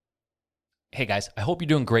Hey guys, I hope you're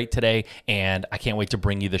doing great today, and I can't wait to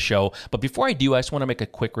bring you the show. But before I do, I just want to make a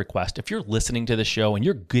quick request. If you're listening to the show and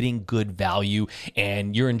you're getting good value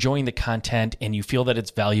and you're enjoying the content and you feel that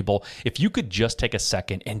it's valuable, if you could just take a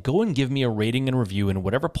second and go and give me a rating and review in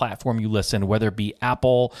whatever platform you listen, whether it be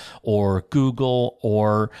Apple or Google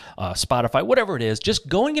or Spotify, whatever it is, just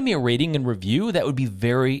go and give me a rating and review. That would be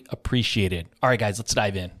very appreciated. All right, guys, let's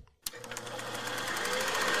dive in.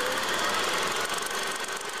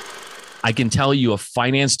 I can tell you a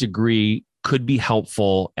finance degree could be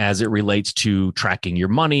helpful as it relates to tracking your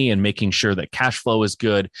money and making sure that cash flow is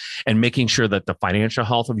good and making sure that the financial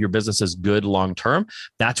health of your business is good long term.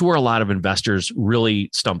 That's where a lot of investors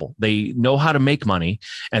really stumble. They know how to make money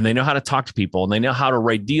and they know how to talk to people and they know how to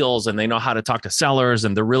write deals and they know how to talk to sellers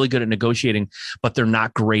and they're really good at negotiating, but they're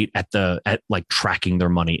not great at like tracking their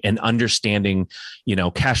money and understanding,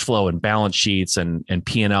 cash flow and balance sheets and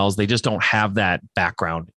P&Ls. They just don't have that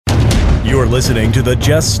background. You're listening to the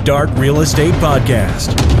Just Start Real Estate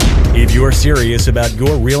Podcast. If you're serious about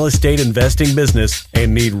your real estate investing business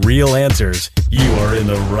and need real answers, you are in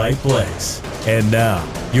the right place. And now,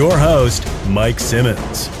 your host, Mike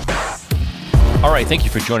Simmons. All right, thank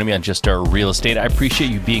you for joining me on Just Start Real Estate. I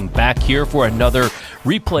appreciate you being back here for another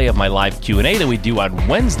replay of my live Q&A that we do on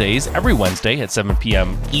Wednesdays, every Wednesday at 7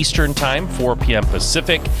 p.m. Eastern Time, 4 p.m.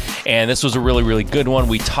 Pacific. And this was a really, really good one.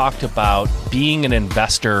 We talked about being an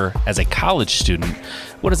investor as a college student.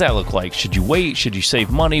 What does that look like? Should you wait? Should you save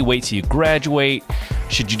money? Wait till you graduate?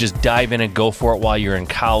 Should you just dive in and go for it while you're in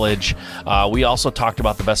college? We also talked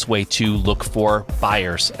about the best way to look for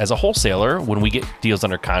buyers. As a wholesaler, when we get deals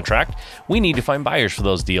under contract, we need to find buyers for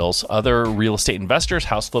those deals, other real estate investors,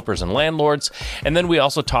 house flippers, and landlords. And then we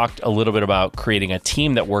also talked a little bit about creating a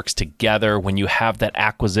team that works together when you have that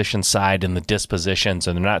acquisition side and the dispositions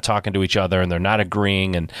and they're not talking to each other and they're not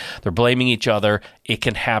agreeing and they're blaming each other. It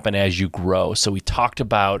can happen as you grow. So we talked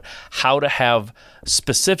about how to have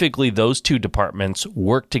specifically those two departments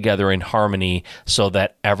work together in harmony so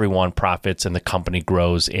that everyone profits and the company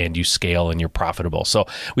grows and you scale and you're profitable. So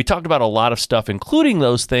we talked about a lot of stuff, including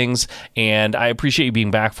those things, and I appreciate you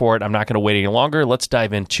being back for it. I'm not going to wait any longer. Let's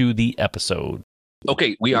dive into the episode.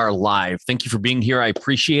 Okay, we are live. Thank you for being here. I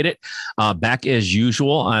appreciate it. Back as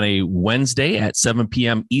usual on a Wednesday at 7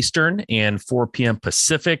 p.m. Eastern and 4 p.m.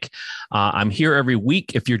 Pacific. I'm here every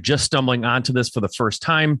week. If you're just stumbling onto this for the first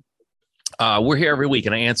time, we're here every week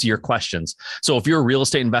and I answer your questions. So if you're a real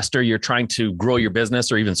estate investor, you're trying to grow your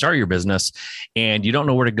business or even start your business and you don't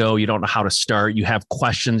know where to go, you don't know how to start, you have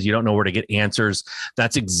questions, you don't know where to get answers,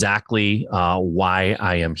 that's exactly why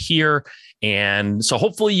I am here. And so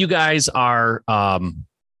hopefully you guys are, hang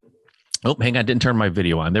on, didn't turn my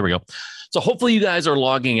video on. There we go. So hopefully you guys are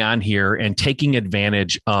logging on here and taking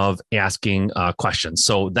advantage of asking questions.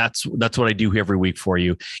 So that's what I do here every week for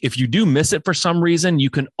you. If you do miss it for some reason, you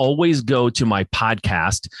can always go to my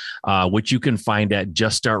podcast, which you can find at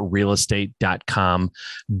juststartrealestate.com.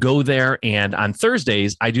 Go there. And on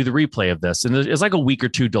Thursdays, I do the replay of this. And it's like a week or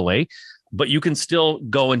two delay. But you can still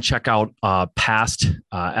go and check out past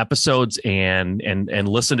episodes and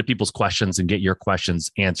listen to people's questions and get your questions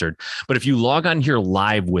answered. But if you log on here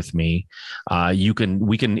live with me,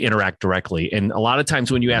 we can interact directly. And a lot of times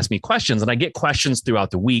when you ask me questions, and I get questions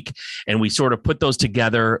throughout the week, and we sort of put those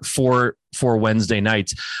together for Wednesday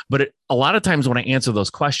nights. But a lot of times when I answer those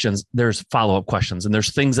questions, there's follow-up questions and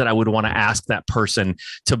there's things that I would want to ask that person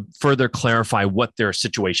to further clarify what their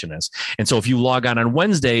situation is. And so if you log on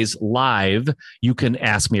Wednesdays live, you can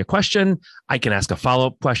ask me a question. I can ask a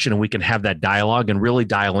follow-up question and we can have that dialogue and really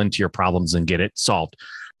dial into your problems and get it solved.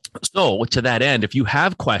 So to that end, if you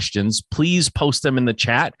have questions, please post them in the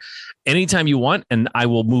chat anytime you want, and I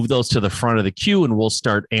will move those to the front of the queue and we'll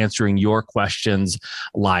start answering your questions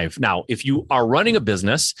live. Now, if you are running a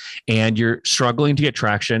business and you're struggling to get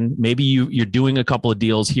traction, maybe you're doing a couple of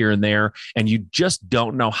deals here and there, and you just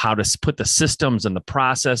don't know how to put the systems and the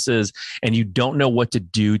processes, and you don't know what to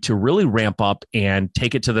do to really ramp up and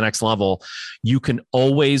take it to the next level, you can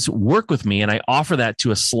always work with me. And I offer that to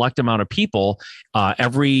a select amount of people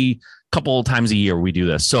every couple of times a year we do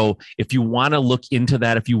this. So if you want to look into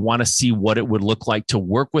that, if you want to see what it would look like to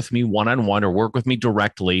work with me one-on-one or work with me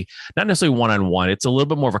directly, not necessarily one-on-one, it's a little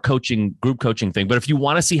bit more of a group coaching thing. But if you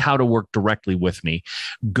want to see how to work directly with me,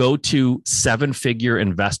 go to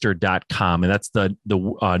sevenfigureinvestor.com. And that's the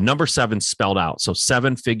number 7 spelled out. So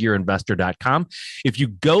sevenfigureinvestor.com. If you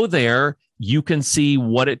go there, you can see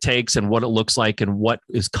what it takes and what it looks like and what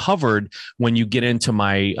is covered when you get into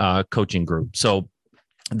my coaching group. So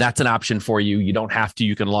that's an option for you. You don't have to.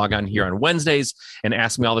 You can log on here on Wednesdays and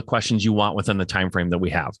ask me all the questions you want within the time frame that we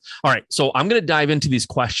have. All right, so I'm going to dive into these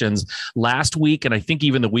questions. Last week, and I think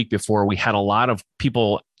even the week before, we had a lot of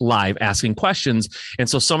people live asking questions. And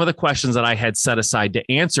so some of the questions that I had set aside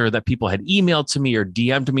to answer that people had emailed to me or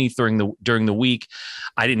DM'd me during the week,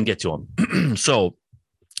 I didn't get to them. So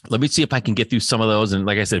let me see if I can get through some of those. And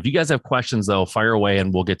like I said, if you guys have questions, though, fire away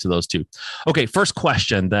and we'll get to those too. Okay, first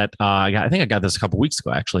question that I think I got this a couple of weeks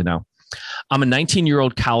ago, actually now. I'm a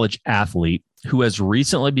 19-year-old college athlete who has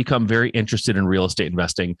recently become very interested in real estate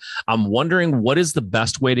investing. I'm wondering, what is the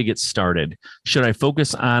best way to get started? Should I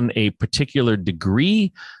focus on a particular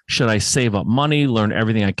degree? Should I save up money, learn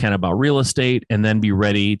everything I can about real estate, and then be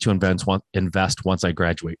ready to invest once I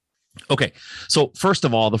graduate? Okay. So first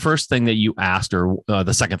of all, the first thing that you asked, or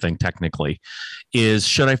the second thing technically, is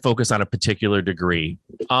should I focus on a particular degree?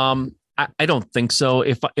 I don't think so.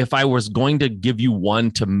 If I was going to give you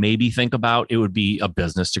one to maybe think about, it would be a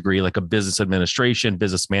business degree, like a business administration,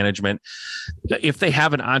 business management. If they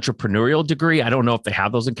have an entrepreneurial degree, I don't know if they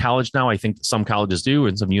have those in college now. I think some colleges do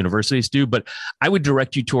and some universities do, but I would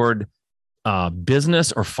direct you toward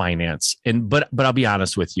business or finance. But I'll be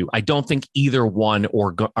honest with you, I don't think either one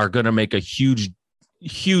are going to make a huge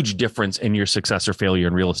difference in your success or failure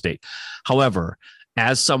in real estate. However,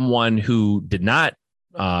 as someone who did not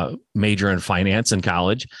major in finance in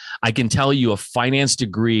college, I can tell you a finance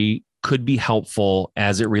degree could be helpful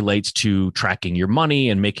as it relates to tracking your money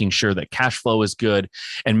and making sure that cash flow is good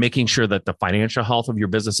and making sure that the financial health of your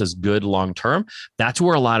business is good long term. That's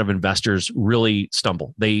where a lot of investors really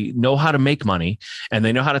stumble. They know how to make money and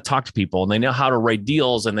they know how to talk to people and they know how to write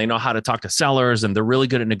deals and they know how to talk to sellers and they're really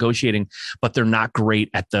good at negotiating, but they're not great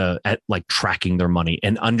at like tracking their money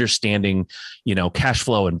and understanding, cash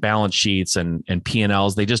flow and balance sheets and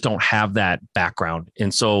P&Ls. They just don't have that background.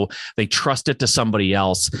 And so they trust it to somebody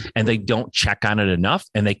else and they don't check on it enough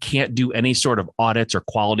and they can't do any sort of audits or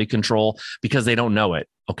quality control because they don't know it.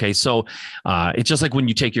 Okay. So it's just like when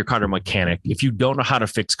you take your car to a mechanic, if you don't know how to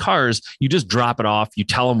fix cars, you just drop it off, you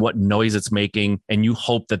tell them what noise it's making and you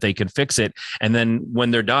hope that they can fix it. And then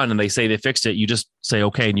when they're done and they say they fixed it, you just say,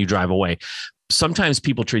 okay, and you drive away. Sometimes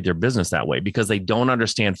people treat their business that way because they don't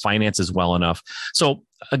understand finances well enough. So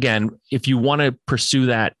again, if you want to pursue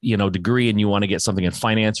that, degree and you want to get something in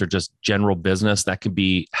finance or just general business, that could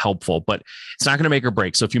be helpful, but it's not going to make or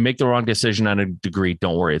break. So if you make the wrong decision on a degree,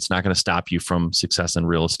 don't worry. It's not going to stop you from success in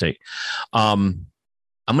real estate.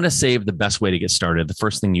 I'm going to save the best way to get started. The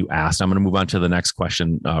first thing you asked, I'm going to move on to the next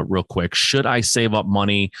question real quick. Should I save up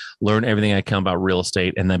money, learn everything I can about real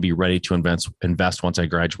estate, and then be ready to invest once I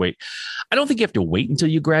graduate? I don't think you have to wait until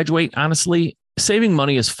you graduate, honestly. Saving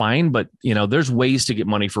money is fine, but there's ways to get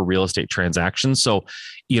money for real estate transactions. So,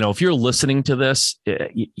 if you're listening to this,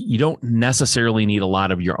 you don't necessarily need a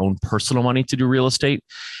lot of your own personal money to do real estate.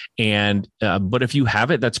 And, but if you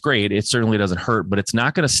have it, that's great. It certainly doesn't hurt, but it's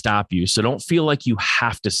not going to stop you. So don't feel like you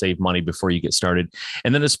have to save money before you get started.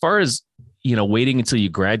 And then as far as, waiting until you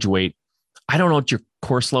graduate, I don't know what your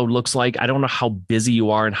course load looks like. I don't know how busy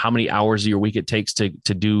you are and how many hours of your week it takes to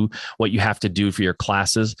do what you have to do for your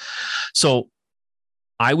classes. So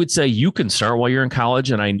I would say you can start while you're in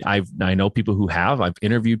college. And I know people who have. I've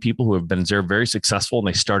interviewed people who have been very successful and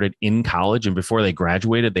they started in college. And before they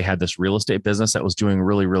graduated, they had this real estate business that was doing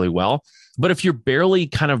really, really well. But if you're barely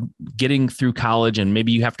kind of getting through college and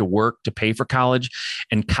maybe you have to work to pay for college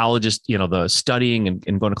and college is, the studying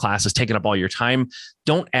and going to classes taking up all your time,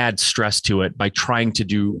 don't add stress to it by trying to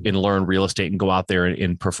do and learn real estate and go out there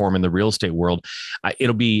and perform in the real estate world.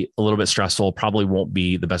 It'll be a little bit stressful, probably won't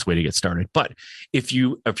be the best way to get started. But if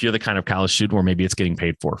you're the kind of college student where maybe it's getting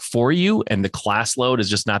paid for you and the class load is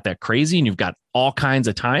just not that crazy and you've got all kinds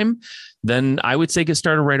of time, then I would say get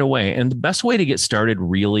started right away. And the best way to get started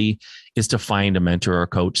really is to find a mentor or a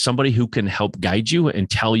coach, somebody who can help guide you and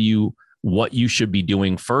tell you what you should be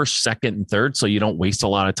doing first, second, and third, so you don't waste a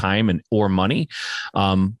lot of time or money.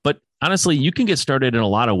 But honestly, you can get started in a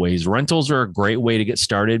lot of ways. Rentals are a great way to get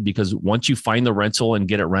started because once you find the rental and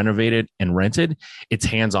get it renovated and rented, it's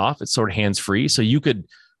hands off. It's sort of hands free. So you could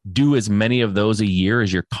do as many of those a year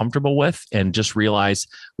as you're comfortable with and just realize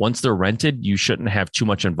once they're rented, you shouldn't have too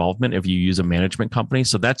much involvement if you use a management company.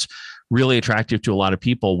 So that's really attractive to a lot of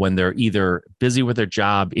people when they're either busy with their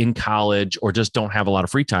job in college or just don't have a lot of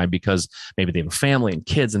free time because maybe they have a family and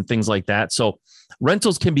kids and things like that. So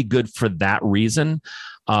rentals can be good for that reason.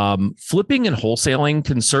 Flipping and wholesaling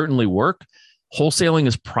can certainly work. Wholesaling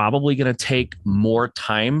is probably going to take more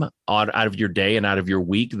time out of your day and out of your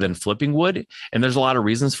week than flipping would. And there's a lot of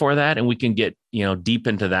reasons for that. And we can get, deep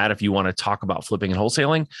into that if you want to talk about flipping and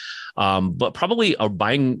wholesaling. But probably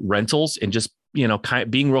buying rentals and just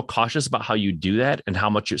being real cautious about how you do that and how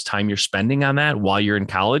much time you're spending on that while you're in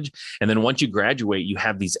college. And then once you graduate, you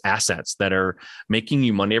have these assets that are making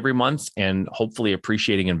you money every month and hopefully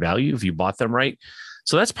appreciating in value if you bought them right.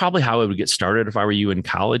 So that's probably how I would get started if I were you in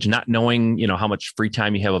college, not knowing, how much free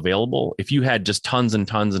time you have available. If you had just tons and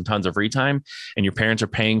tons and tons of free time and your parents are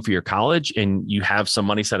paying for your college and you have some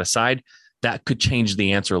money set aside, that could change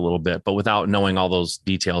the answer a little bit. But without knowing all those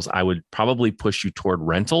details, I would probably push you toward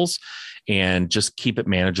rentals and just keep it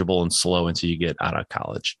manageable and slow until you get out of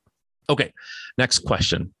college. Okay, next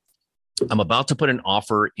question. I'm about to put an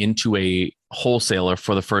offer into a wholesaler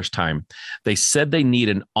for the first time. They said they need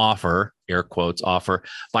an offer, air quotes, offer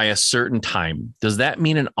by a certain time. Does that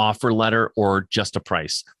mean an offer letter or just a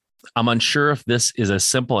price? I'm unsure if this is as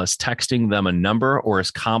simple as texting them a number or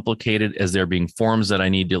as complicated as there being forms that I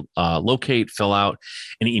need to locate, fill out,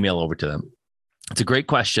 and email over to them. It's a great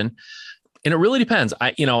question. And it really depends.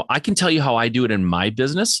 I can tell you how I do it in my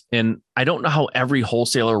business, and I don't know how every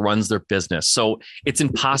wholesaler runs their business. So it's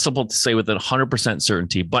impossible to say with 100%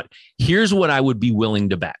 certainty, but here's what I would be willing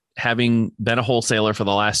to bet. Having been a wholesaler for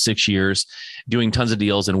the last 6 years, doing tons of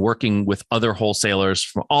deals and working with other wholesalers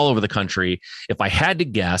from all over the country, if I had to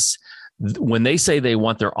guess, when they say they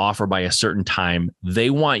want their offer by a certain time, they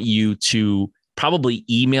want you to probably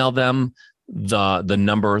email them the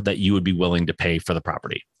number that you would be willing to pay for the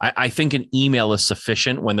property. I think an email is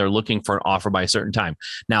sufficient when they're looking for an offer by a certain time.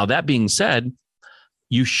 Now, that being said,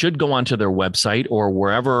 you should go onto their website or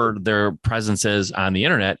wherever their presence is on the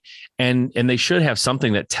internet, and they should have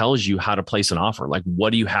something that tells you how to place an offer. Like, what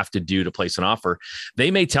do you have to do to place an offer?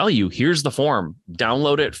 They may tell you, here's the form,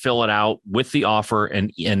 download it, fill it out with the offer,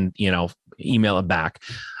 and email it back.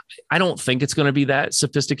 I don't think it's going to be that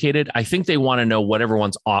sophisticated. I think they want to know what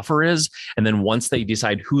everyone's offer is. And then once they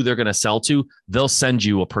decide who they're going to sell to, they'll send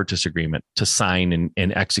you a purchase agreement to sign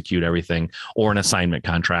and execute everything, or an assignment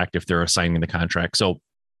contract if they're assigning the contract. So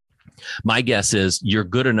my guess is you're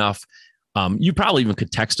good enough. You probably even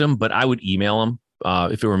could text them, but I would email them.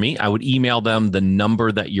 If it were me, I would email them the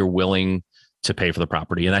number that you're willing to pay for the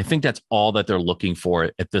property. And I think that's all that they're looking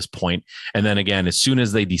for at this point. And then again, as soon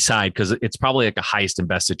as they decide, because it's probably like a highest and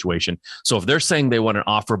best situation. So if they're saying they want an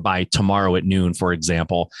offer by tomorrow at noon, for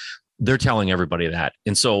example, they're telling everybody that.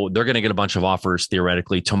 And so they're going to get a bunch of offers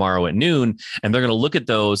theoretically tomorrow at noon, and they're going to look at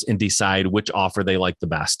those and decide which offer they like the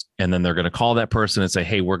best. And then they're going to call that person and say,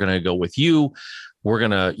 hey, we're going to go with you. We're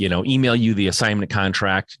going to, email you the assignment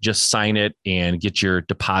contract, just sign it and get your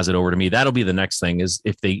deposit over to me. That'll be the next thing. Is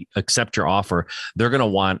if they accept your offer, they're going to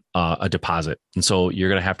want a deposit. And so you're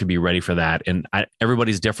going to have to be ready for that. And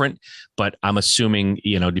everybody's different, but I'm assuming,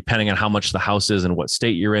 depending on how much the house is and what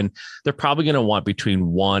state you're in, they're probably going to want between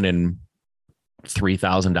 $1,000 and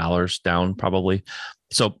 $3,000 down probably.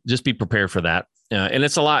 So just be prepared for that. And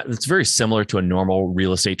it's very similar to a normal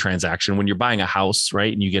real estate transaction. When you're buying a house,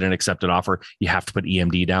 right, and you get an accepted offer, you have to put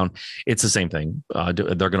EMD down. It's the same thing. They're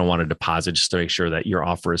going to want a deposit just to make sure that your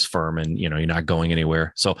offer is firm and, you're not going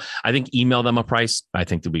anywhere. So I think email them a price. I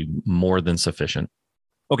think they'll be more than sufficient.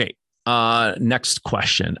 Okay. Next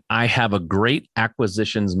question. I have a great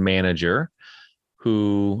acquisitions manager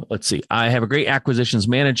I have a great acquisitions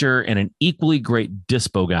manager and an equally great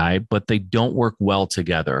dispo guy, but they don't work well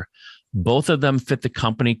together. Both of them fit the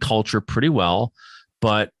company culture pretty well,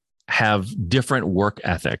 but have different work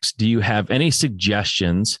ethics. Do you have any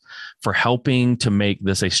suggestions for helping to make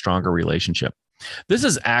this a stronger relationship? This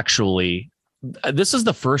is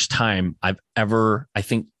the first time I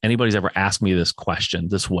think anybody's ever asked me this question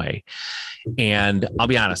this way. And I'll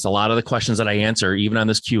be honest, a lot of the questions that I answer, even on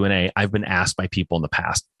this Q&A, I've been asked by people in the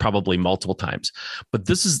past, probably multiple times, but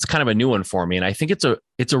this is kind of a new one for me. And I think it's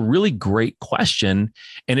a really great question.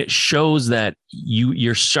 And it shows that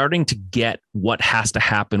you're starting to get what has to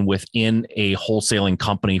happen within a wholesaling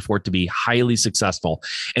company for it to be highly successful.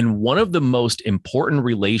 And one of the most important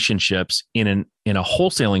relationships in a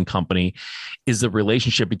wholesaling company is the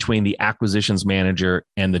relationship between the acquisitions manager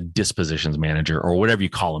and the dispositions manager, or whatever you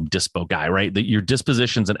call them, dispo guy, right? Your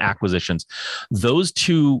dispositions and acquisitions, those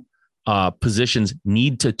two positions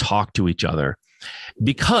need to talk to each other.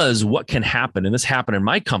 Because what can happen, and this happened in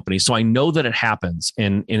my company, so I know that it happens,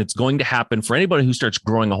 and it's going to happen for anybody who starts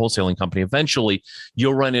growing a wholesaling company. Eventually,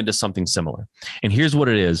 you'll run into something similar. And here's what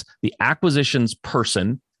it is. The acquisitions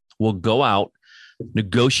person will go out,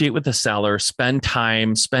 negotiate with the seller, spend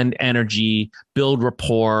time, spend energy, build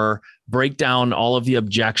rapport, break down all of the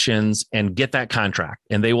objections, and get that contract.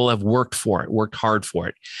 And they will have worked hard for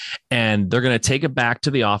it. And they're going to take it back to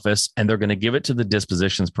the office, and they're going to give it to the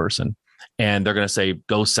dispositions person. and they're going to say,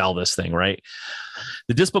 go sell this thing, right?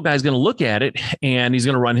 The dispo guy is going to look at it and he's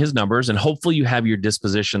going to run his numbers, and hopefully you have your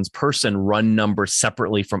dispositions person run numbers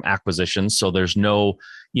separately from acquisitions, so there's no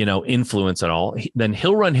influence at all. Then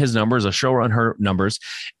he'll run his numbers, a show run her numbers,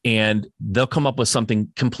 and they'll come up with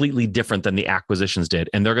something completely different than the acquisitions did.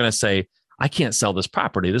 And they're going to say, I can't sell this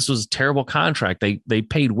property. This was a terrible contract. They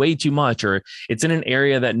paid way too much, or it's in an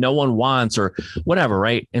area that no one wants, or whatever,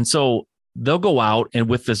 right? And so they'll go out and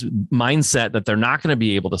with this mindset that they're not going to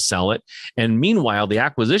be able to sell it. And meanwhile, the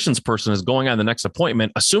acquisitions person is going on the next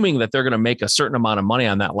appointment, assuming that they're going to make a certain amount of money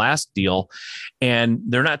on that last deal. And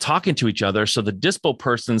they're not talking to each other. So the dispo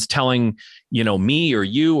person's telling, me or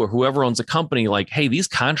you or whoever owns a company, like, hey, these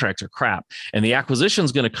contracts are crap. And the acquisition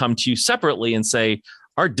is going to come to you separately and say,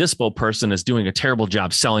 our dispo person is doing a terrible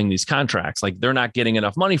job selling these contracts. Like, they're not getting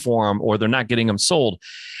enough money for them, or they're not getting them sold.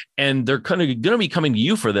 And they're kind of going to be coming to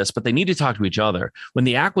you for this, but they need to talk to each other. When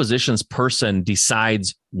the acquisitions person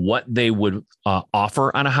decides what they would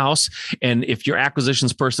offer on a house, and if your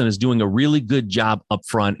acquisitions person is doing a really good job up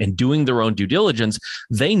front and doing their own due diligence,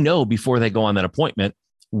 they know before they go on that appointment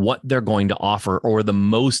what they're going to offer, or the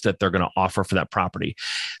most that they're going to offer for that property.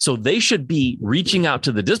 So they should be reaching out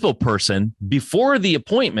to the dispo person before the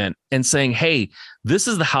appointment and saying, hey, this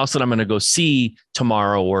is the house that I'm going to go see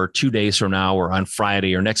tomorrow or 2 days from now or on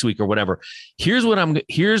Friday or next week or whatever. Here's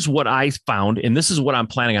what I found, and this is what I'm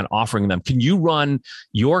planning on offering them. Can you run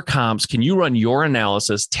your comps? Can you run your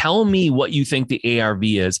analysis? Tell me what you think the ARV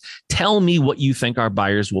is. Tell me what you think our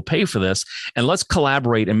buyers will pay for this. And let's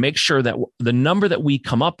collaborate and make sure that the number that we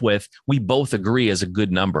come up with, we both agree is a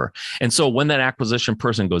good number. And so when that acquisition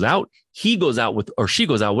person goes out, he goes out with, or she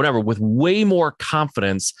goes out, whatever, with way more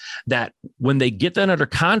confidence that when they get that under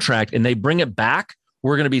contract and they bring it back,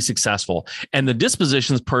 we're going to be successful. And the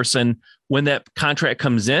dispositions person, when that contract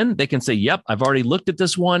comes in, they can say, yep, I've already looked at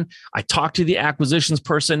this one. I talked to the acquisitions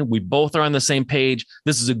person. We both are on the same page.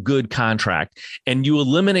 This is a good contract. And you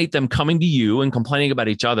eliminate them coming to you and complaining about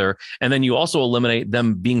each other. And then you also eliminate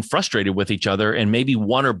them being frustrated with each other, and maybe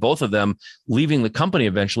one or both of them leaving the company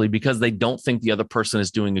eventually because they don't think the other person is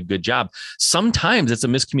doing a good job. Sometimes it's a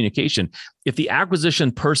miscommunication. If the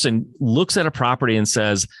acquisition person looks at a property and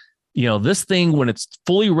says, this thing, when it's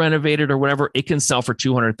fully renovated or whatever, it can sell for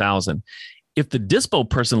 $200,000. If the dispo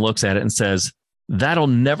person looks at it and says, that'll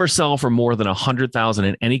never sell for more than $100,000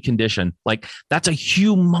 in any condition, like, that's a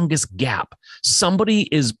humongous gap. Somebody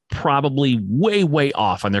is probably way, way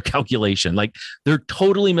off on their calculation. Like, they're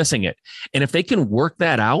totally missing it. And if they can work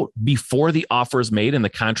that out before the offer is made and the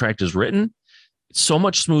contract is written, so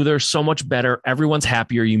much smoother, so much better. Everyone's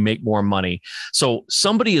happier. You make more money. So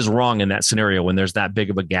somebody is wrong in that scenario when there's that big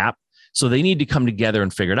of a gap. So they need to come together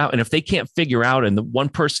and figure it out. And if they can't figure out, and the one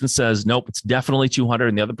person says, nope, it's definitely 200,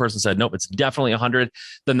 and the other person said, nope, it's definitely 100,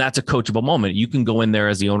 then that's a coachable moment. You can go in there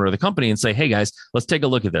as the owner of the company and say, hey guys, let's take a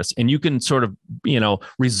look at this. And you can sort of,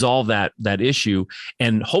 resolve that issue.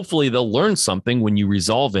 And hopefully they'll learn something when you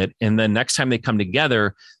resolve it. And then next time they come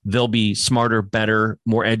together, they'll be smarter, better,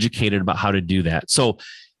 more educated about how to do that. So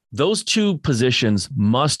those two positions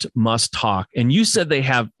must talk. And you said they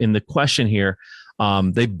have, in the question here,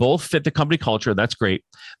 they both fit the company culture. That's great.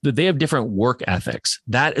 But they have different work ethics.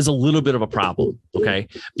 That is a little bit of a problem, okay?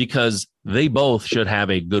 Because they both should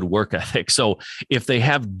have a good work ethic. So if they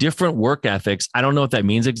have different work ethics, I don't know what that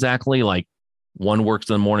means exactly. Like, one works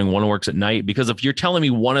in the morning, one works at night. Because if you're telling me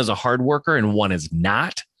one is a hard worker and one is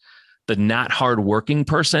not, the not hardworking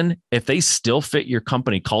person, if they still fit your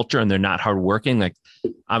company culture and they're not hardworking, like,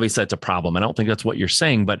 obviously that's a problem. I don't think that's what you're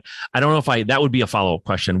saying, but I don't know if that would be a follow-up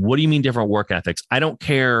question. What do you mean different work ethics? I don't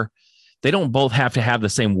care. They don't both have to have the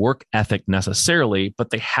same work ethic necessarily, but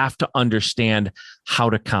they have to understand how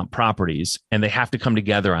to comp properties, and they have to come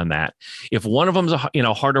together on that. If one of them's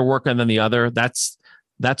harder worker than the other, that's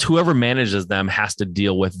whoever manages them has to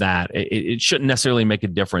deal with that. It shouldn't necessarily make a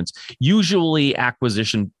difference. Usually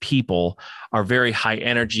acquisition people are very high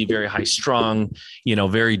energy, very high strung,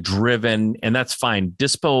 very driven, and that's fine.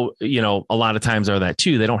 Dispo, a lot of times are that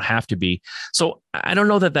too. They don't have to be. So I don't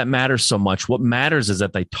know that matters so much. What matters is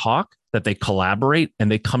that they talk, that they collaborate,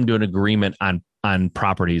 and they come to an agreement on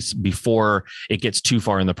properties before it gets too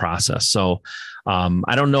far in the process. So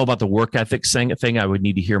I don't know about the work ethic thing. I would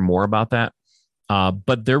need to hear more about that.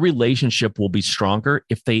 But their relationship will be stronger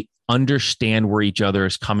if they understand where each other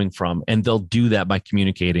is coming from. And they'll do that by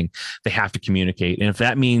communicating. They have to communicate. And if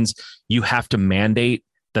that means you have to mandate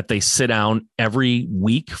that they sit down every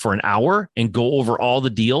week for an hour and go over all the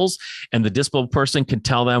deals, and the dispo person can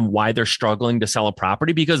tell them why they're struggling to sell a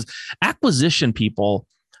property, because acquisition people,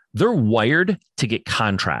 they're wired to get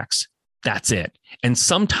contracts. That's it. And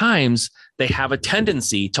sometimes they have a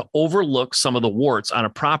tendency to overlook some of the warts on a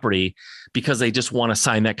property because they just want to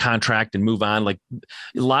sign that contract and move on. Like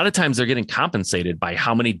a lot of times they're getting compensated by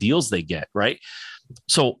how many deals they get, right?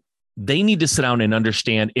 So they need to sit down and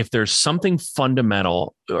understand if there's something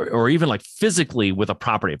fundamental or even like physically with a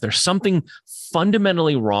property, if there's something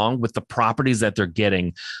fundamentally wrong with the properties that they're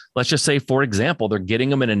getting. Let's just say, for example, they're getting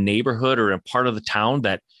them in a neighborhood or in a part of the town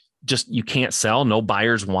that just you can't sell. No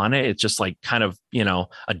buyers want it. It's just like kind of,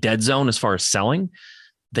 a dead zone as far as selling.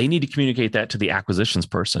 They need to communicate that to the acquisitions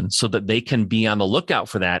person so that they can be on the lookout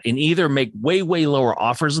for that and either make way, way lower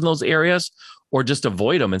offers in those areas or just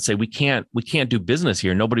avoid them and say, we can't do business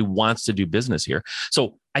here. Nobody wants to do business here.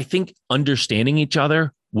 So I think understanding each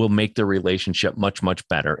other will make the relationship much, much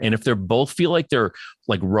better. And if they're both feel like they're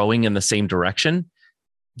like rowing in the same direction,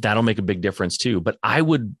 that'll make a big difference too. But I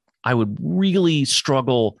would really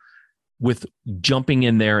struggle with jumping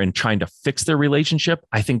in there and trying to fix their relationship.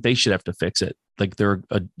 I think they should have to fix it. Like they're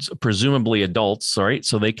presumably adults, right?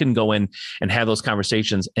 So they can go in and have those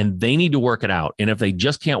conversations and they need to work it out. And if they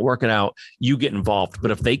just can't work it out, you get involved.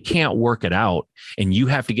 But if they can't work it out and you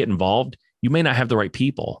have to get involved, you may not have the right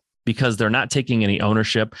people because they're not taking any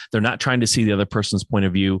ownership. They're not trying to see the other person's point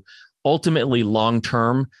of view. Ultimately,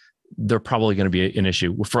 long-term, they're probably going to be an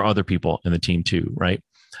issue for other people in the team too, right?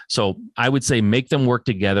 So I would say make them work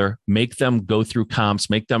together, make them go through comps,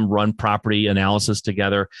 make them run property analysis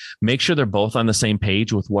together, make sure they're both on the same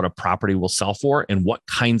page with what a property will sell for and what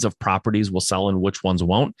kinds of properties will sell and which ones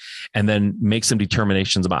won't, and then make some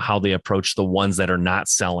determinations about how they approach the ones that are not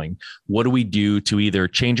selling. What do we do to either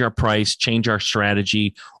change our price, change our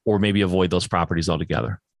strategy, or maybe avoid those properties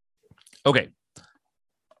altogether? Okay.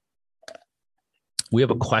 We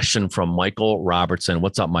have a question from Michael Robertson.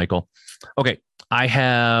 What's up, Michael? Okay. I've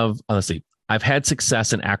had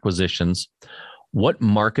success in acquisitions. What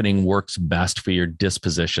marketing works best for your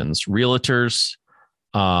dispositions? Realtors,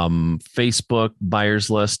 Facebook, buyers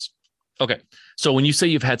list. Okay. So when you say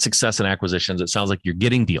you've had success in acquisitions, it sounds like you're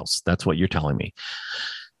getting deals. That's what you're telling me.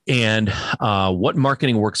 And what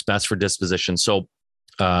marketing works best for dispositions? So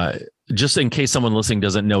just in case someone listening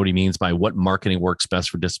doesn't know what he means by what marketing works best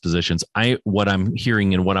for dispositions, what I'm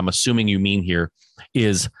hearing and what I'm assuming you mean here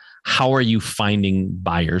is, how are you finding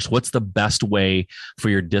buyers? What's the best way for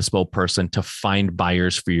your dispo person to find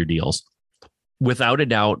buyers for your deals? Without a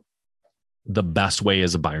doubt, the best way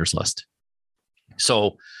is a buyer's list.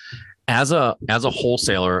 So as a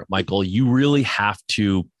wholesaler, Michael, you really have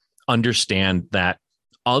to understand that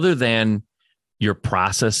other than your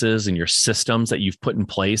processes and your systems that you've put in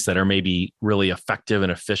place that are maybe really effective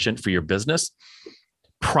and efficient for your business,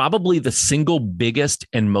 probably the single biggest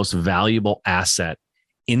and most valuable asset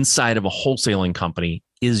inside of a wholesaling company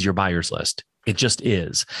is your buyer's list. It just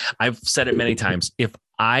is. I've said it many times. If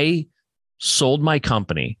I sold my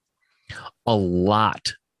company, a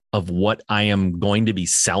lot of what I am going to be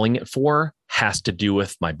selling it for has to do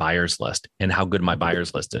with my buyer's list and how good my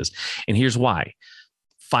buyer's list is. And here's why.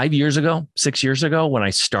 6 years ago, when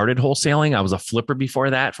I started wholesaling, I was a flipper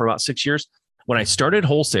before that for about 6 years. When I started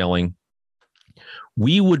wholesaling,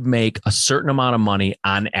 we would make a certain amount of money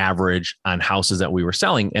on average on houses that we were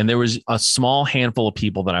selling. And there was a small handful of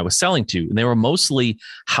people that I was selling to. And they were mostly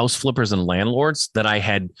house flippers and landlords that I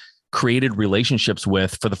had created relationships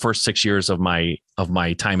with for the first 6 years of my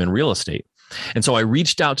time in real estate. And so I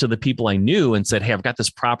reached out to the people I knew and said, hey, I've got this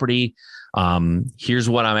property. Here's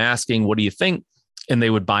what I'm asking. What do you think? And they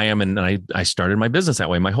would buy them. And I started my business that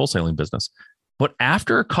way, my wholesaling business. But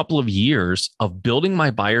after a couple of years of building my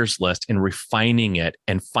buyers list and refining it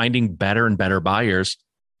and finding better and better buyers,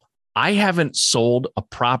 I haven't sold a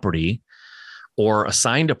property or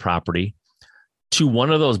assigned a property to one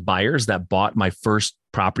of those buyers that bought my first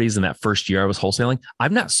properties in that first year I was wholesaling.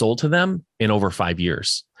 I've not sold to them in over 5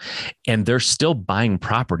 years. And they're still buying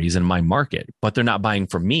properties in my market, but they're not buying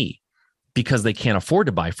from me because they can't afford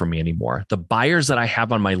to buy from me anymore. The buyers that I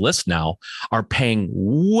have on my list now are paying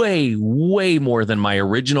way, way more than my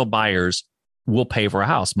original buyers will pay for a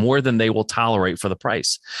house, more than they will tolerate for the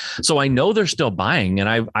price. So I know they're still buying,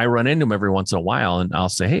 and I run into them every once in a while, and I'll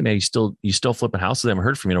say, hey man, you still flipping houses? I haven't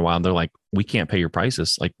heard from you in a while. And they're like, we can't pay your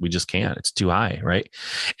prices. Like, we just can't. It's too high, right?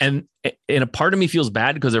 And a part of me feels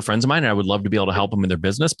bad because they're friends of mine and I would love to be able to help them in their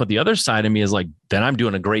business. But the other side of me is like, then I'm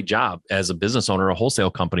doing a great job as a business owner, a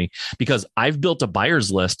wholesale company, because I've built a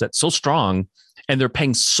buyer's list that's so strong and they're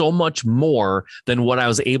paying so much more than what I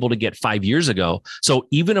was able to get 5 years ago. So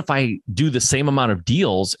even if I do the same amount of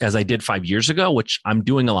deals as I did 5 years ago, which I'm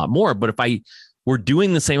doing a lot more, but if I were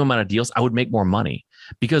doing the same amount of deals, I would make more money,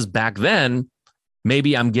 because back then,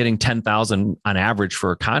 maybe I'm getting 10,000 on average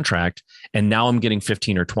for a contract, and now I'm getting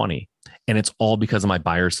 15 or 20. And it's all because of my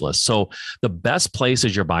buyers list. So the best place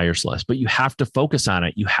is your buyers list, but you have to focus on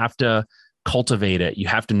it. You have to cultivate it. You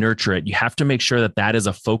have to nurture it. You have to make sure that that is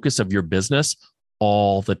a focus of your business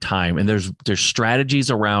all the time. And there's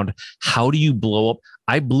strategies around how do you blow up.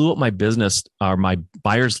 I blew up my business or my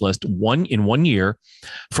buyers list in 1 year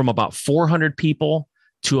from about 400 people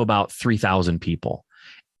to about 3,000 people.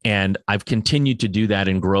 And I've continued to do that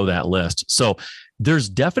and grow that list. So there's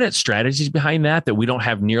definite strategies behind that we don't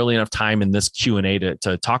have nearly enough time in this Q&A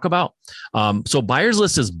to talk about. So buyers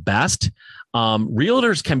list is best.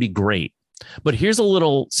 Realtors can be great, but here's a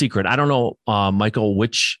little secret. I don't know, Michael,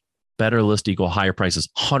 which better list equal higher prices?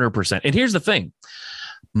 100%. And here's the thing.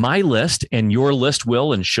 My list and your list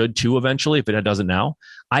will and should too eventually, if it doesn't now,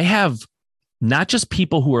 I have not just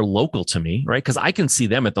people who are local to me, right? Because I can see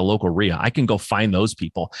them at the local RIA. I can go find those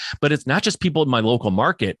people, but it's not just people in my local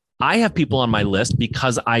market. I have people on my list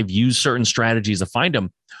because I've used certain strategies to find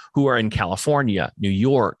them who are in California, New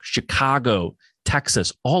York, Chicago,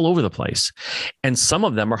 Texas, all over the place. And some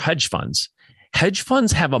of them are hedge funds. Hedge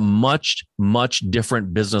funds have a much, much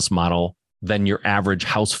different business model than your average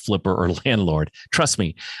house flipper or landlord. Trust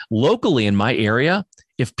me, locally in my area,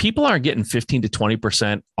 if people aren't getting 15 to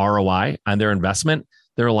 20% ROI on their investment,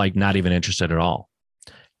 they're like not even interested at all.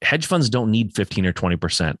 Hedge funds don't need 15 or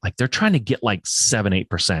 20%. Like they're trying to get like 7,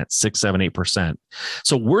 8%, 6, 7, 8%.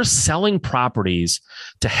 So we're selling properties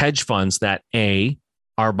to hedge funds that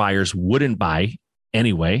our buyers wouldn't buy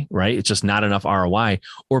anyway, right? It's just not enough ROI.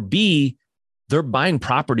 Or B, they're buying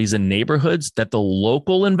properties in neighborhoods that the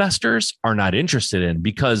local investors are not interested in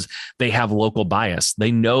because they have local bias. They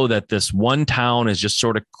know that this one town is just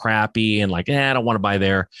sort of crappy and like, I don't want to buy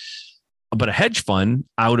there. But a hedge fund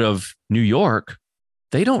out of New York,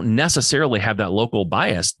 they don't necessarily have that local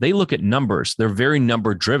bias. They look at numbers. They're very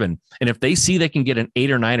number driven. And if they see they can get an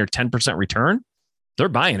 8 or 9 or 10% return, they're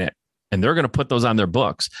buying it. And they're going to put those on their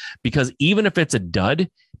books because even if it's a dud,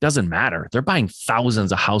 doesn't matter. They're buying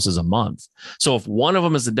thousands of houses a month. So if one of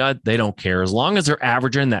them is a dud, they don't care. As long as they're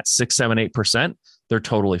averaging that 6, 7, 8%, they're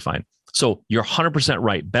totally fine. So you're 100%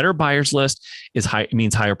 right. Better buyers list is high,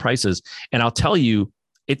 means higher prices. And I'll tell you,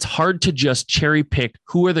 it's hard to just cherry pick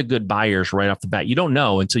who are the good buyers right off the bat. You don't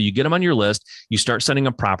know until you get them on your list, you start sending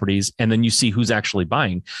them properties, and then you see who's actually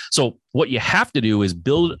buying. So what you have to do is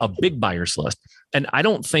build a big buyers list. And I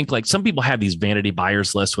don't think like some people have these vanity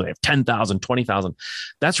buyers lists where they have 10,000, 20,000.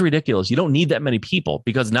 That's ridiculous. You don't need that many people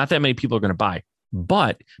because not that many people are going to buy.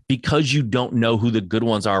 But because you don't know who the good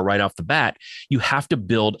ones are right off the bat, you have to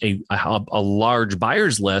build a large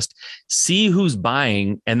buyers list, see who's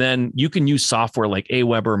buying, and then you can use software like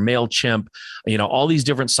Aweber, MailChimp, all these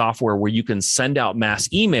different software where you can send out mass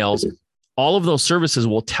emails. All of those services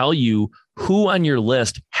will tell you who on your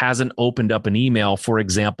list hasn't opened up an email, for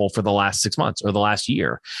example, for the last 6 months or the last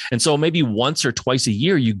year. And so maybe once or twice a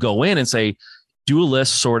year, you go in and say, do a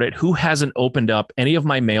list, sort it, who hasn't opened up any of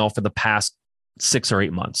my mail for the past 6 or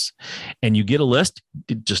 8 months, and you get a list,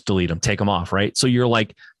 just delete them, take them off. Right. So you're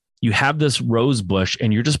like, you have this rose bush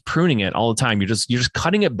and you're just pruning it all the time. You're just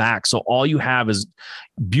cutting it back. So all you have is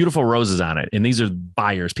beautiful roses on it. And these are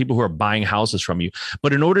buyers, people who are buying houses from you.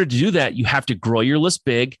 But in order to do that, you have to grow your list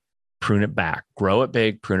big, prune it back, grow it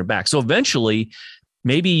big, prune it back. So eventually,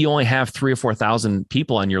 maybe you only have 3,000 or 4,000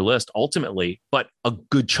 people on your list ultimately, but a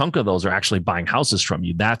good chunk of those are actually buying houses from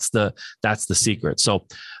you. That's the secret. So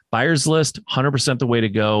buyers list, 100% the way to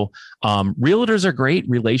go. Realtors are great.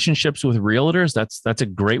 Relationships with realtors, that's a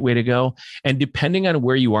great way to go. And depending on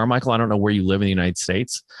where you are, Michael, I don't know where you live in the United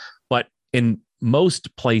States, but in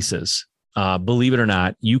most places, believe it or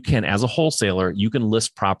not, you can, as a wholesaler, you can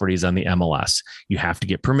list properties on the MLS. You have to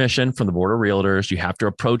get permission from the Board of Realtors. You have to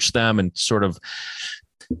approach them and sort of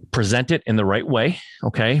present it in the right way.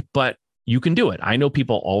 Okay. But you can do it. I know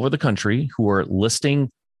people all over the country who are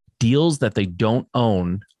listing deals that they don't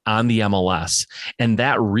own on the MLS. And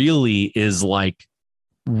that really is like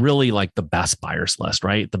the best buyers list,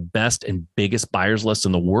 right? The best and biggest buyers list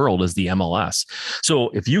in the world is the MLS. So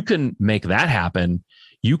if you can make that happen,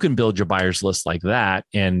 you can build your buyers list like that.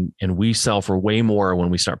 And we sell for way more when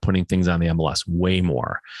we start putting things on the MLS, way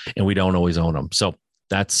more. And we don't always own them. So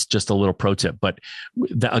that's just a little pro tip. But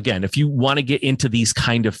again, if you want to get into these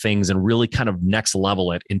kind of things and really kind of next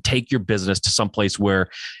level it and take your business to some place where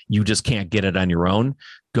you just can't get it on your own,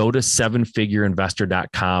 go to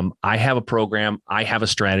sevenfigureinvestor.com. I have a program, I have a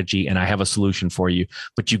strategy, and I have a solution for you,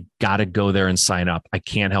 but you got to go there and sign up. I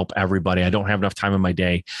can't help everybody. I don't have enough time in my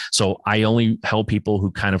day. So I only help people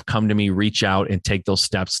who kind of come to me, reach out, and take those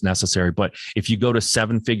steps necessary. But if you go to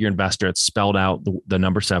Seven Figure Investor, it's spelled out the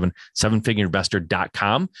number 7,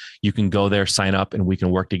 sevenfigureinvestor.com. You can go there, sign up, and we can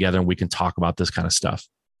work together and we can talk about this kind of stuff.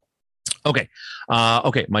 Okay.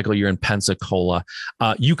 Okay, Michael, you're in Pensacola.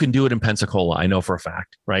 You can do it in Pensacola. I know for a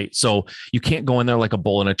fact, right? So you can't go in there like a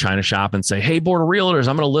bull in a china shop and say, hey, board of realtors,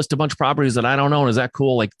 I'm going to list a bunch of properties that I don't own. Is that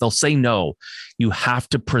cool? Like they'll say no. You have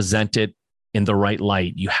to present it in the right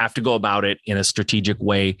light. You have to go about it in a strategic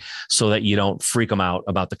way so that you don't freak them out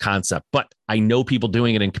about the concept. But I know people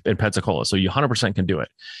doing it in Pensacola. So you 100% can do it.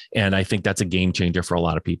 And I think that's a game changer for a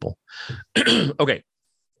lot of people. Okay.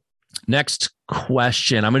 Next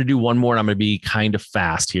question. I'm going to do one more and I'm going to be kind of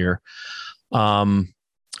fast here.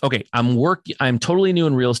 Okay. I'm totally new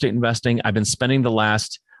in real estate investing. I've been spending the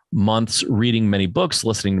last months reading many books,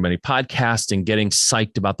 listening to many podcasts, and getting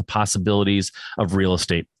psyched about the possibilities of real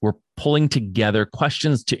estate. We're pulling together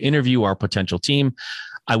questions to interview our potential team.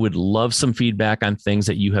 I would love some feedback on things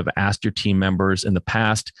that you have asked your team members in the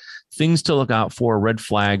past, things to look out for, red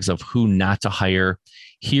flags of who not to hire.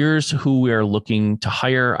 Here's who we are looking to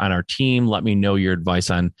hire on our team. Let me know your advice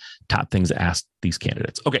on top things to ask these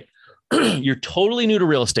candidates. Okay. You're totally new to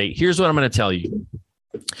real estate. Here's what I'm going to tell you.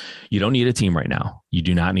 You don't need a team right now. You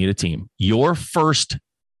do not need a team. Your first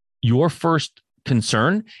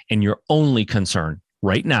concern and your only concern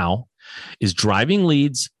right now is driving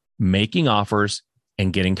leads, making offers,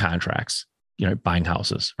 and getting contracts, buying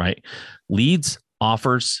houses, right? Leads,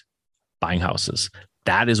 offers, buying houses.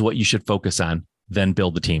 That is what you should focus on. Then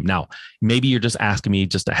build the team. Now, maybe you're just asking me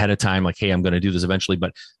just ahead of time, like, hey, I'm going to do this eventually.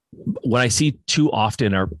 But what I see too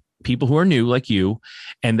often are people who are new like you,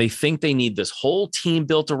 and they think they need this whole team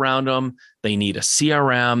built around them. They need a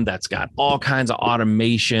CRM that's got all kinds of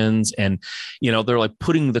automations. And, they're like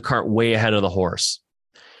putting the cart way ahead of the horse.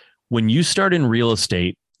 When you start in real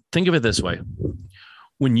estate, think of it this way.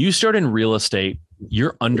 When you start in real estate,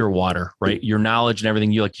 you're underwater, right? Your knowledge and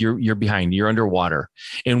everything, you're behind, you're underwater.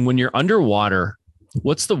 And when you're underwater,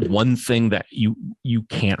 what's the one thing that you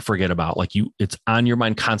can't forget about? It's on your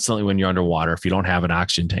mind constantly when you're underwater. If you don't have an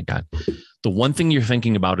oxygen tank on, the one thing you're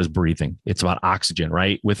thinking about is breathing. It's about oxygen,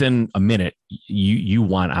 right? Within a minute, you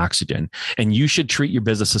want oxygen, and you should treat your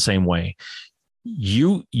business the same way.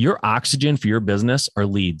 Your oxygen for your business are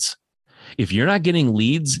leads. If you're not getting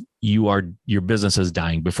leads, your business is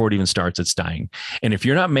dying. Before it even starts, it's dying. And if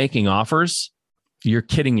you're not making offers, you're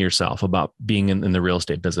kidding yourself about being in the real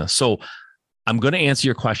estate business. So I'm going to answer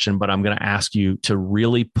your question, but I'm going to ask you to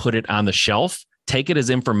really put it on the shelf. Take it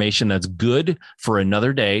as information that's good for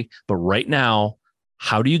another day. But right now,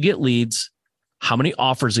 how do you get leads? How many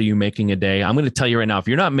offers are you making a day? I'm going to tell you right now, if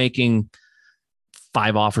you're not making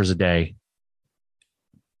 5 offers a day,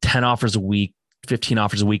 10 offers a week, 15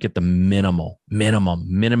 offers a week at the minimum.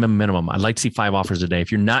 I'd like to see 5 offers a day.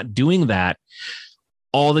 If you're not doing that,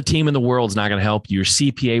 all the team in the world is not going to help you. Your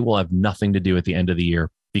CPA will have nothing to do at the end of the year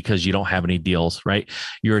because you don't have any deals, right?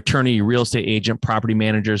 Your attorney, your real estate agent, property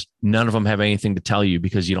managers, none of them have anything to tell you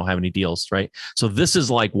because you don't have any deals, right? So this is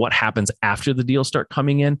like what happens after the deals start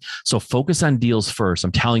coming in. So focus on deals first.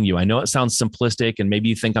 I'm telling you, I know it sounds simplistic and maybe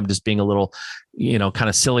you think I'm just being a little, kind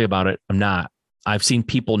of silly about it. I'm not. I've seen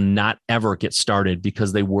people not ever get started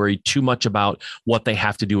because they worry too much about what they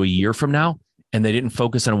have to do a year from now, and they didn't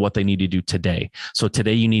focus on what they need to do today. So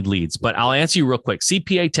today you need leads. But I'll answer you real quick.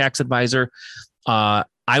 CPA, tax advisor, I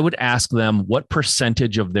would ask them what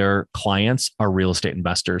percentage of their clients are real estate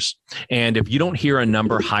investors. And if you don't hear a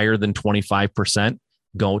number higher than 25%,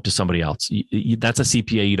 go to somebody else. That's a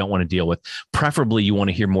CPA you don't want to deal with. Preferably, you want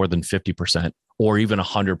to hear more than 50%. Or even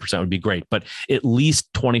 100% would be great, but at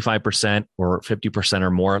least 25% or 50% or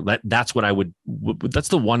more. That's what I would. That's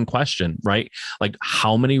the one question, right? Like,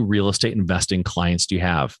 how many real estate investing clients do you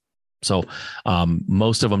have? So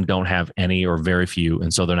most of them don't have any or very few,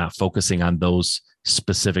 and so they're not focusing on those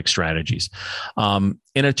specific strategies. An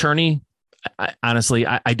attorney. Honestly,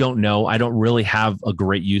 I don't know. I don't really have a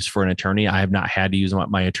great use for an attorney. I have not had to use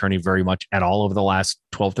my attorney very much at all over the last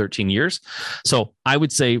 12, 13 years. So I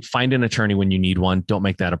would say find an attorney when you need one. Don't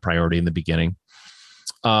make that a priority in the beginning.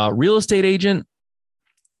 Real estate agent,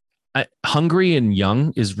 hungry and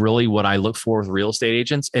young is really what I look for with real estate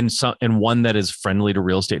agents, and one that is friendly to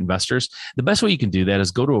real estate investors. The best way you can do that is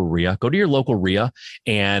go to a RIA, go to your local RIA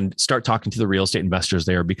and start talking to the real estate investors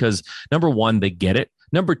there, because number one, they get it.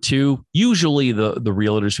 Number two, usually the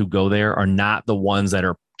realtors who go there are not the ones that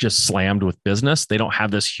are just slammed with business. They don't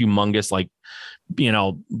have this humongous,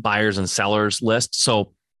 buyers and sellers list.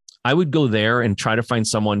 So I would go there and try to find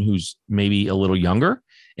someone who's maybe a little younger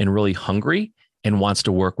and really hungry and wants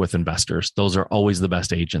to work with investors. Those are always the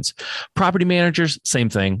best agents. Property managers, same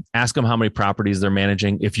thing. Ask them how many properties they're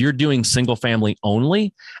managing. If you're doing single family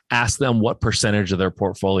only, ask them what percentage of their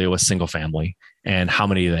portfolio is single family and how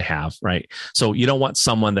many they have, right? So you don't want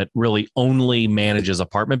someone that really only manages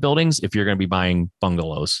apartment buildings if you're going to be buying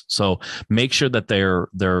bungalows. So make sure that they're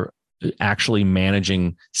actually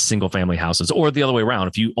managing single family houses, or the other way around.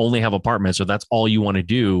 If you only have apartments or that's all you want to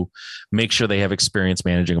do, make sure they have experience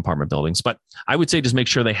managing apartment buildings. But I would say just make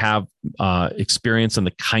sure they have experience in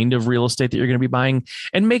the kind of real estate that you're going to be buying,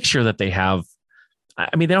 and make sure that they have,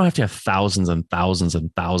 I mean, they don't have to have thousands and thousands and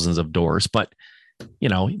thousands of doors, but you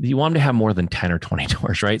want them to have more than 10 or 20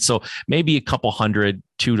 doors, right? So maybe a couple hundred,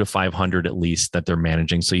 200 to 500 at least that they're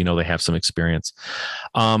managing. So, they have some experience.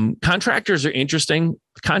 Contractors are interesting.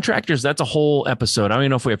 Contractors, that's a whole episode. I don't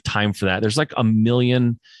even know if we have time for that. There's like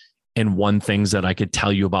 1,000,001 things that I could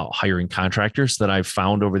tell you about hiring contractors that I've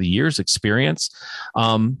found over the years, experience.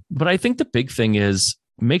 But I think the big thing is,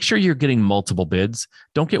 make sure you're getting multiple bids.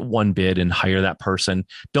 Don't get one bid and hire that person.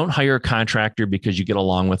 Don't hire a contractor because you get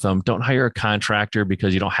along with them. Don't hire a contractor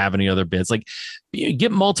because you don't have any other bids. Like,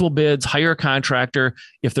 get multiple bids, hire a contractor.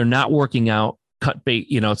 If they're not working out, cut bait.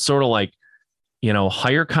 It's sort of like,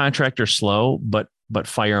 hire contractor slow, but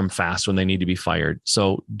fire them fast when they need to be fired.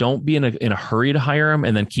 So don't be in a hurry to hire them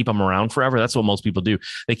and then keep them around forever. That's what most people do.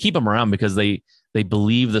 They keep them around because they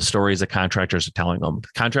believe the stories that contractors are telling them.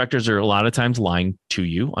 Contractors are a lot of times lying to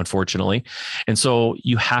you, unfortunately. And so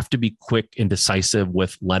you have to be quick and decisive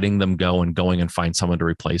with letting them go and going and find someone to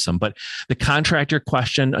replace them. But the contractor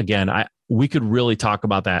question, again, we could really talk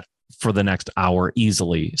about that for the next hour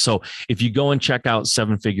easily. So if you go and check out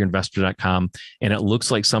sevenfigureinvestor.com and it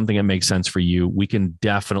looks like something that makes sense for you, we can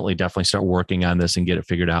definitely start working on this and get it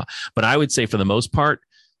figured out. But I would say for the most part,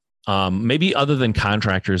 maybe other than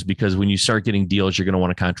contractors, because when you start getting deals, you're going to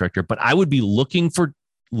want a contractor, but I would be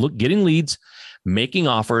getting leads, making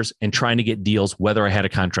offers, and trying to get deals, whether I had a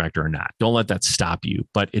contractor or not. Don't let that stop you,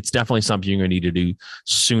 but it's definitely something you're going to need to do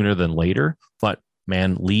sooner than later. But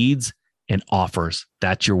man, leads and offers,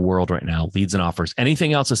 that's your world right now. Leads and offers.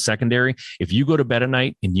 Anything else is secondary. If you go to bed at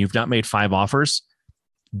night and you've not made 5 offers,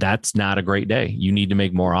 that's not a great day. You need to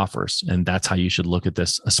make more offers. And that's how you should look at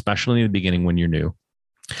this, especially in the beginning when you're new.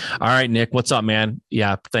 All right, Nick, what's up, man?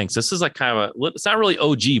 Yeah, thanks. This is like kind of it's not really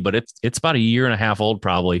OG, but it's about a year and a half old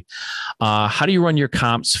probably. How do you run your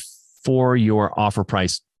comps for your offer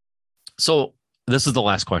price? So this is the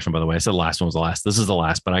last question, by the way. I said the last one was the last. This is the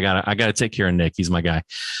last, but I gotta take care of Nick. He's my guy.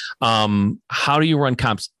 How do you run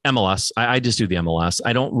comps? MLS. I just do the MLS.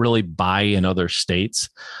 I don't really buy in other states.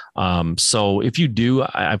 So if you do,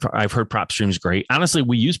 I've heard PropStream is great. Honestly,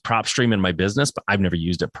 we use PropStream in my business, but I've never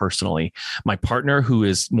used it personally. My partner, who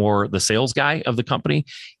is more the sales guy of the company,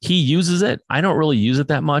 he uses it. I don't really use it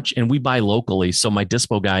that much, and we buy locally. So my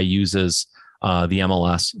dispo guy uses the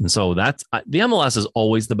MLS. And so that's the MLS is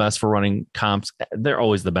always the best for running comps. They're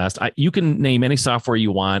always the best. You can name any software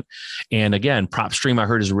you want. And again, PropStream I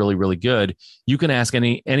heard is really, really good. You can ask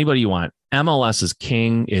anybody you want. MLS is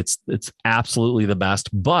king. It's absolutely the best,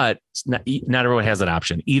 but not everyone has that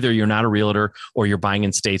option. Either you're not a realtor or you're buying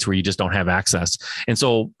in states where you just don't have access. And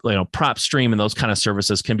so, PropStream and those kind of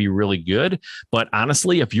services can be really good. But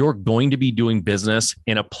honestly, if you're going to be doing business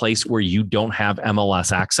in a place where you don't have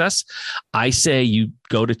MLS access, I say you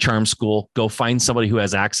go to Charm School, go find somebody who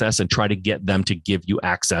has access and try to get them to give you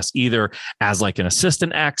access, either as like an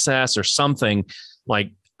assistant access or something.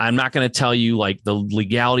 Like, I'm not going to tell you like the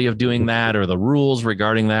legality of doing that or the rules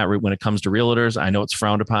regarding that when it comes to realtors. I know it's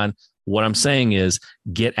frowned upon. What I'm saying is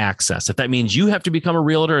get access. If that means you have to become a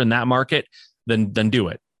realtor in that market, then do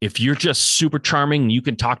it. If you're just super charming and you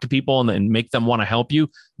can talk to people and make them want to help you,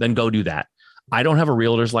 then go do that. I don't have a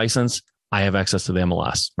realtor's license. I have access to the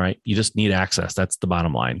MLS, right? You just need access. That's the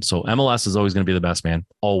bottom line. So MLS is always going to be the best, man,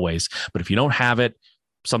 always. But if you don't have it,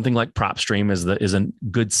 something like PropStream is a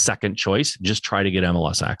good second choice. Just try to get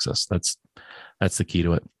MLS access. That's the key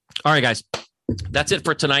to it. All right, guys. That's it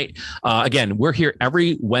for tonight. Again, we're here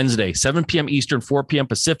every Wednesday, 7 p.m. Eastern, 4 p.m.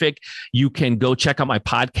 Pacific. You can go check out my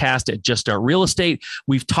podcast at Just Start Real Estate.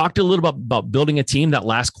 We've talked a little bit about building a team. That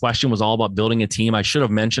last question was all about building a team. I should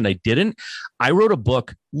have mentioned, I didn't. I wrote a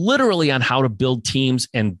book literally on how to build teams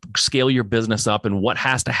and scale your business up and what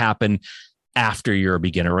has to happen after you're a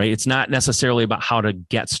beginner, right? It's not necessarily about how to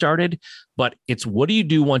get started, but it's what do you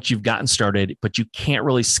do once you've gotten started, but you can't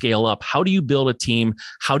really scale up? How do you build a team?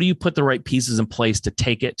 How do you put the right pieces in place to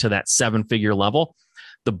take it to that 7-figure level?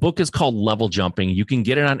 The book is called Level Jumping. You can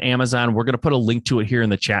get it on Amazon. We're going to put a link to it here in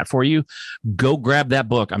the chat for you. Go grab that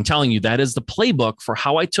book. I'm telling you, that is the playbook for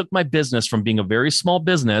how I took my business from being a very small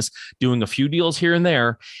business, doing a few deals here and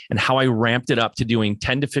there, and how I ramped it up to doing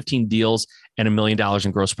 10 to 15 deals and $1 million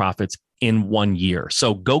in gross profits in 1 year.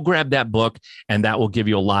 So go grab that book, and that will give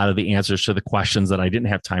you a lot of the answers to the questions that I didn't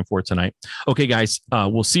have time for tonight. Okay, guys,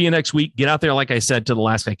 we'll see you next week. Get out there, like I said to the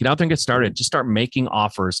last guy, get out there and get started. Just start making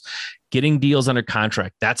offers, getting deals under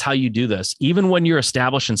contract. That's how you do this. Even when you're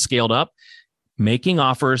established and scaled up, making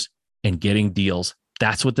offers and getting deals.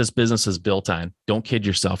 That's what this business is built on. Don't kid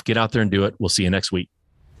yourself. Get out there and do it. We'll see you next week.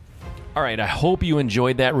 All right, I hope you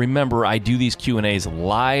enjoyed that. Remember, I do these Q&As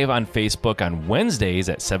live on Facebook on Wednesdays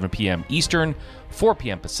at 7 p.m. Eastern, 4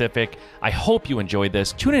 p.m. Pacific. I hope you enjoyed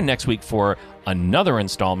this. Tune in next week for another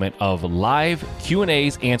installment of live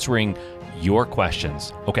Q&As answering your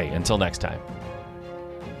questions. Okay, until next time.